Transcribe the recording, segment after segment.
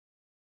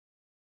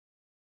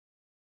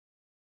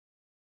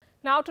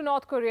Now to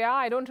North Korea.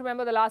 I don't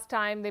remember the last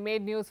time they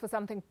made news for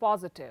something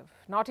positive.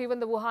 Not even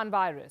the Wuhan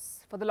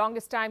virus. For the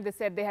longest time, they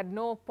said they had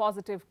no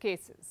positive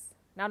cases.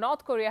 Now,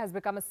 North Korea has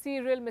become a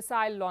serial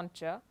missile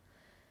launcher.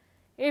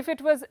 If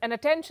it was an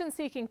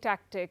attention-seeking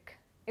tactic,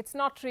 it's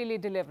not really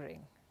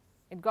delivering.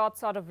 It got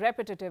sort of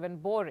repetitive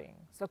and boring.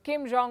 So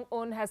Kim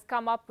Jong-un has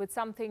come up with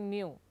something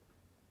new.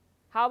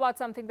 How about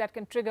something that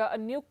can trigger a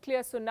nuclear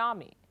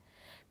tsunami?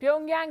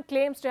 Pyongyang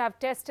claims to have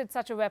tested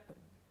such a weapon,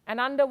 an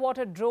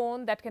underwater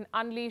drone that can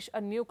unleash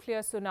a nuclear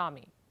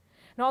tsunami.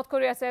 North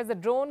Korea says the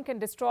drone can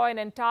destroy an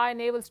entire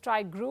naval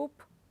strike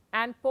group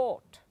and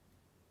port.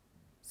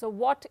 So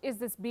what is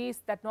this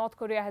beast that North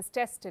Korea has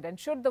tested, and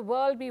should the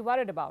world be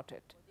worried about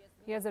it?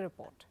 Here's a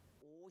report.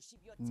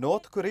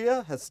 North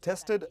Korea has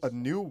tested a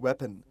new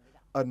weapon,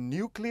 a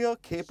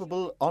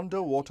nuclear-capable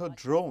underwater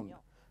drone,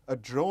 a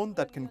drone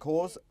that can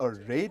cause a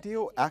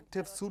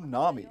radioactive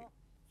tsunami.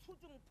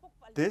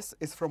 This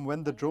is from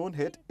when the drone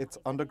hit its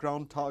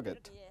underground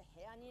target.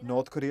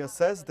 North Korea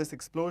says this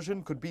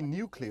explosion could be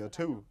nuclear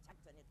too.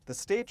 The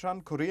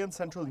state-run Korean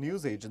Central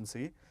News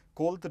Agency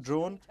called the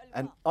drone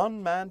an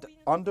unmanned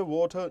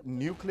underwater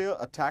nuclear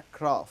attack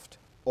craft,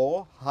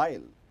 or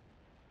HAIL.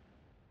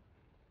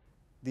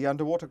 The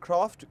underwater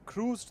craft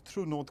cruised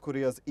through North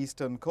Korea's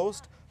eastern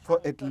coast for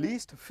at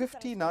least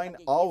 59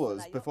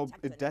 hours before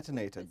it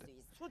detonated.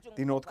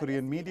 The North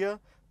Korean media,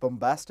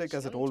 bombastic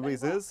as it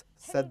always is,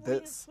 said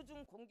this: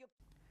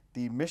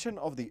 "The mission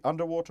of the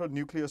underwater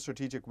nuclear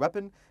strategic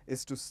weapon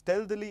is to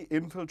stealthily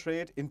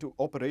infiltrate into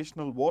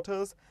operational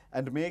waters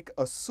and make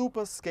a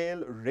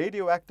super-scale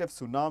radioactive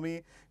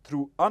tsunami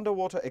through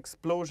underwater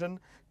explosion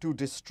to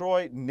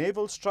destroy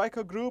naval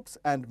striker groups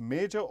and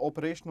major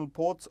operational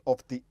ports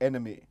of the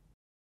enemy."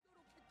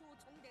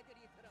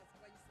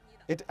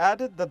 It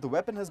added that the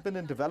weapon has been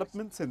in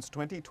development since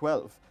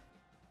 2012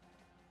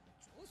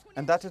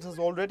 and that it has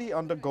already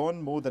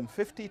undergone more than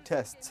 50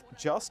 tests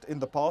just in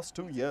the past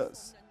 2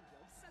 years.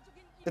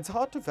 It's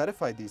hard to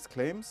verify these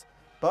claims,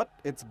 but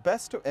it's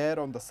best to err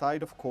on the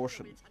side of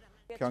caution.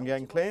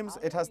 Pyongyang claims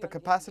it has the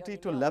capacity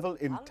to level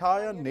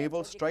entire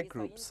naval strike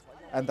groups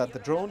and that the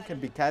drone can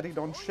be carried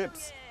on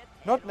ships,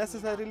 not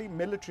necessarily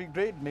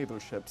military-grade naval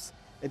ships.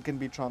 It can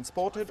be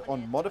transported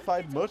on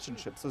modified merchant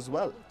ships as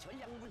well.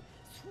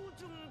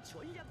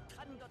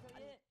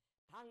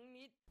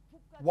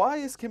 Why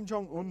is Kim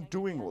Jong-un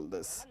doing all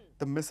this,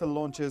 the missile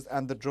launches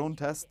and the drone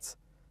tests?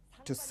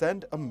 To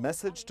send a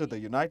message to the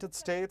United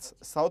States,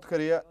 South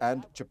Korea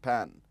and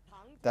Japan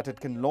that it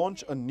can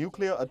launch a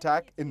nuclear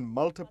attack in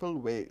multiple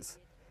ways.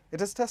 It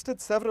has tested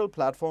several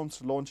platforms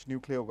to launch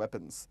nuclear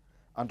weapons: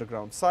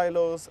 underground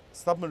silos,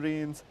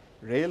 submarines,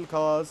 rail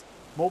cars,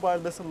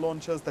 mobile missile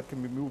launchers that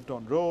can be moved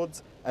on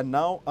roads, and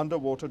now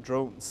underwater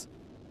drones.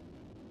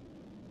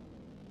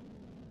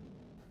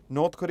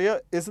 North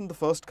Korea isn't the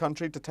first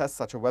country to test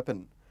such a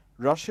weapon.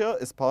 Russia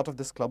is part of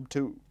this club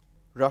too.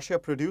 Russia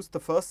produced the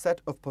first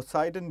set of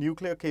Poseidon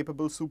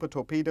nuclear-capable super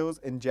torpedoes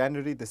in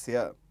January this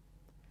year,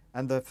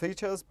 and the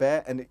features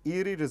bear an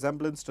eerie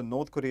resemblance to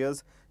North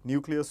Korea's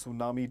nuclear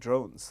tsunami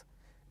drones.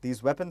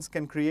 These weapons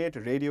can create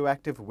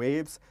radioactive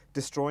waves,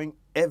 destroying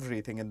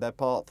everything in their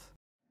path.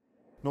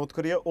 North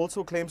Korea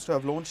also claims to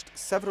have launched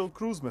several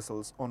cruise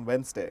missiles on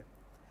Wednesday,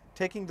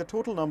 taking the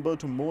total number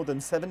to more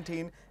than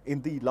 17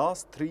 in the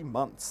last 3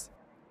 months.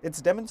 It's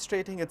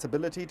demonstrating its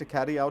ability to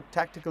carry out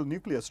tactical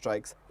nuclear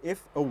strikes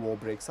if a war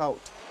breaks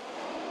out.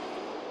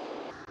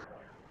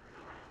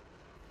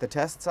 The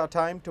tests are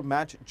timed to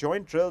match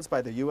joint drills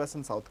by the US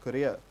and South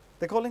Korea.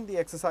 They're calling the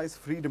exercise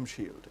Freedom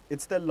Shield.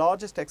 It's their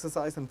largest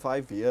exercise in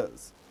 5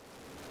 years.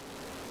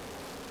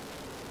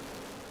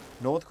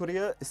 North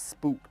Korea is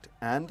spooked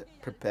and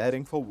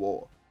preparing for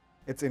war.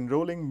 It's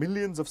enrolling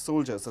millions of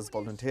soldiers as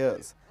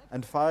volunteers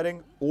and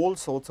firing all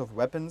sorts of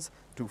weapons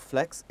to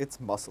flex its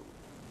muscle.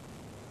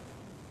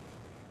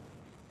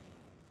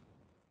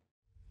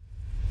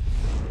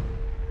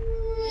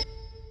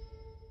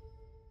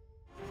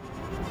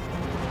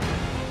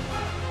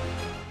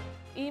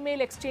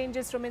 Email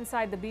exchanges from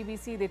inside the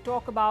BBC, they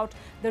talk about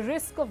the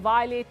risk of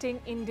violating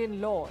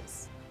Indian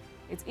laws.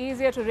 It's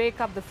easier to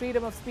rake up the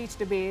freedom of speech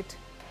debate,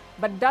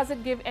 but does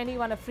it give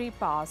anyone a free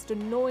pass to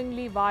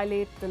knowingly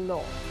violate the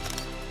law?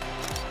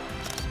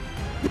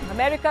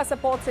 America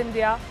supports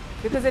India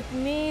because it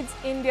needs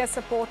India's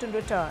support in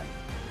return.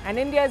 And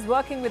India is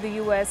working with the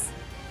US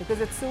because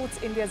it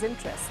suits India's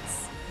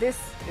interests. This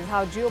is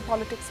how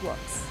geopolitics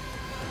works.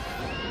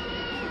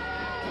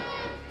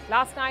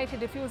 Last night, he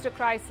diffused a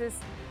crisis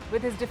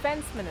with his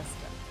defense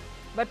minister.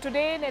 But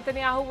today,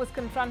 Netanyahu was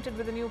confronted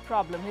with a new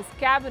problem. His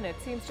cabinet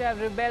seems to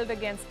have rebelled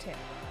against him.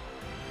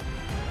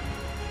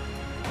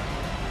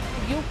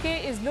 The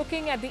UK is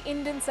looking at the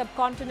Indian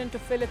subcontinent to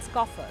fill its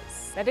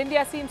coffers. That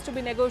India seems to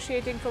be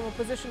negotiating from a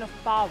position of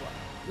power,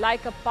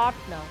 like a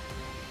partner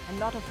and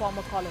not a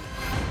former colony.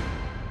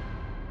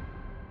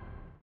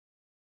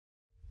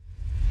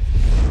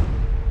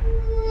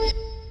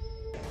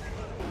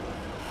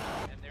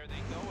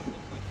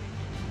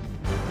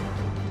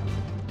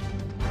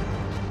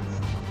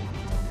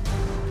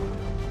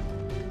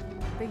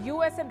 The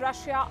US and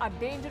Russia are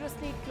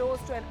dangerously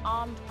close to an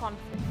armed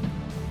conflict.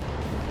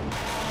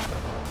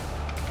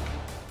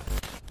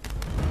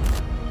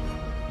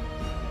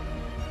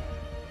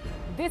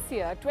 This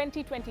year,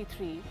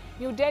 2023,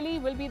 New Delhi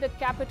will be the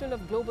capital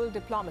of global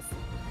diplomacy.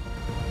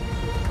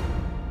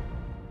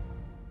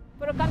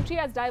 For a country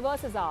as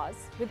diverse as ours,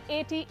 with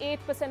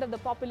 88% of the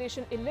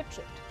population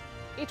illiterate,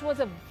 it was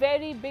a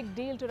very big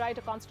deal to write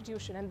a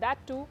constitution, and that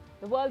too,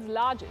 the world's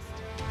largest.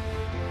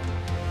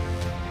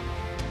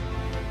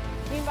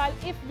 Meanwhile,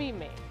 if we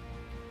may,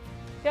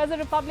 here's a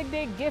Republic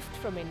Day gift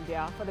from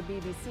India for the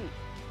BBC.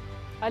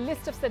 A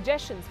list of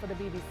suggestions for the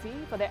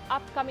BBC for their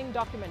upcoming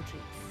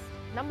documentaries.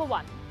 Number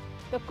 1,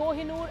 the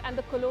Kohinoor and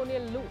the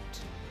colonial loot.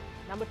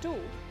 Number 2,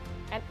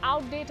 an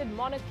outdated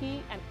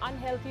monarchy and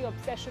unhealthy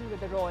obsession with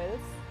the royals.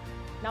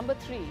 Number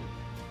 3,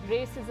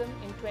 racism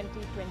in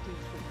 2023.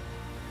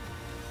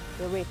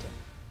 We're waiting.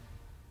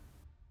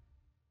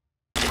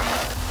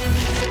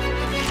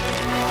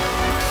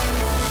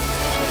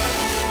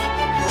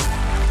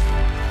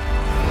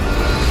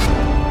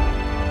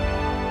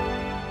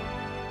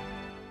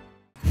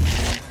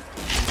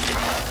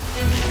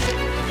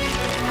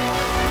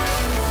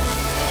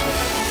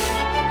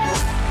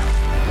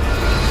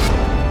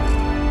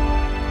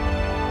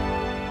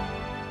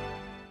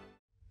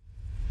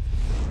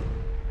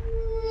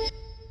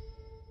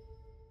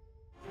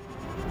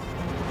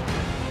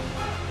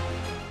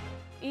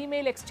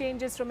 Email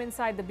exchanges from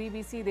inside the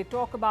BBC, they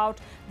talk about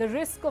the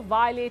risk of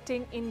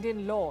violating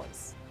Indian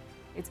laws.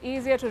 It's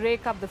easier to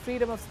rake up the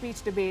freedom of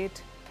speech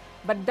debate,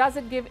 but does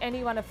it give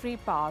anyone a free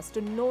pass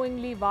to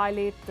knowingly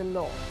violate the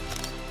law?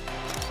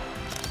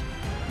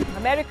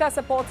 America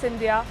supports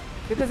India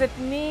because it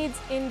needs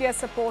India's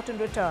support in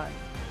return.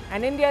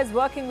 And India is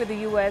working with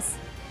the US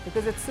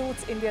because it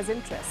suits India's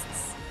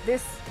interests.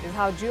 This is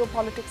how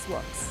geopolitics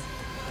works.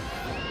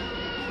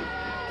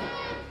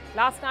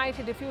 Last night,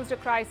 he diffused a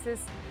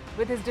crisis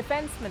with his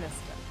defense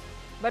minister.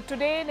 But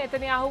today,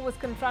 Netanyahu was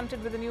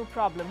confronted with a new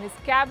problem. His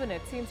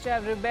cabinet seems to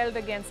have rebelled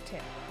against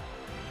him.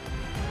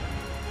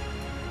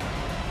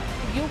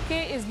 The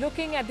UK is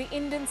looking at the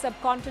Indian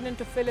subcontinent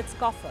to fill its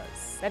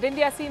coffers. That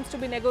India seems to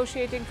be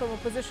negotiating from a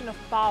position of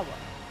power,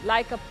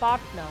 like a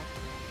partner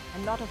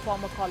and not a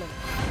former colony.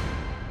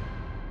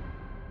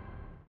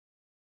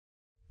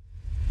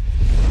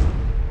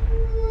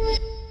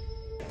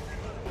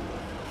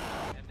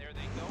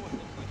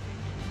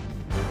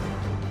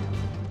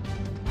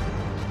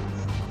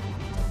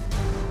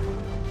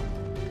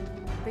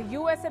 The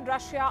US and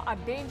Russia are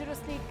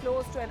dangerously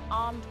close to an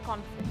armed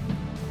conflict.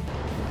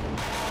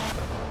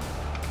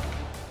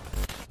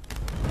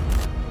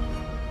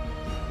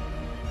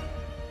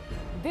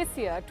 This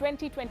year,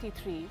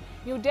 2023,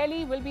 New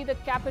Delhi will be the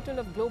capital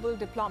of global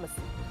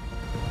diplomacy.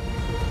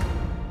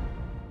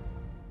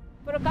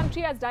 For a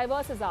country as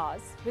diverse as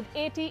ours, with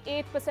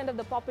 88% of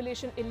the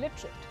population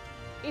illiterate,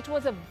 it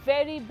was a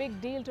very big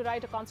deal to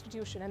write a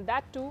constitution, and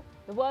that too,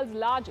 the world's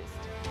largest.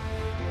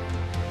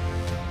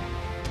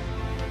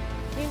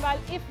 Meanwhile,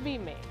 if we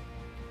may,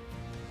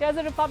 here's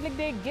a Republic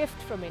Day gift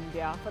from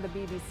India for the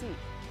BBC.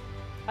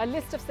 A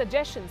list of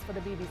suggestions for the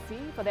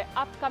BBC for their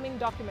upcoming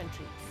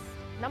documentaries.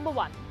 Number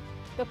 1,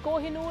 the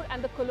Kohinoor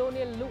and the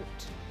colonial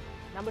loot.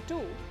 Number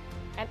 2,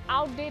 an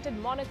outdated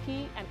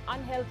monarchy and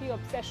unhealthy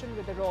obsession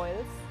with the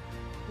royals.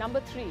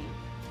 Number 3,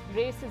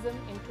 racism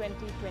in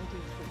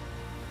 2023.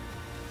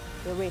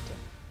 We're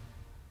waiting.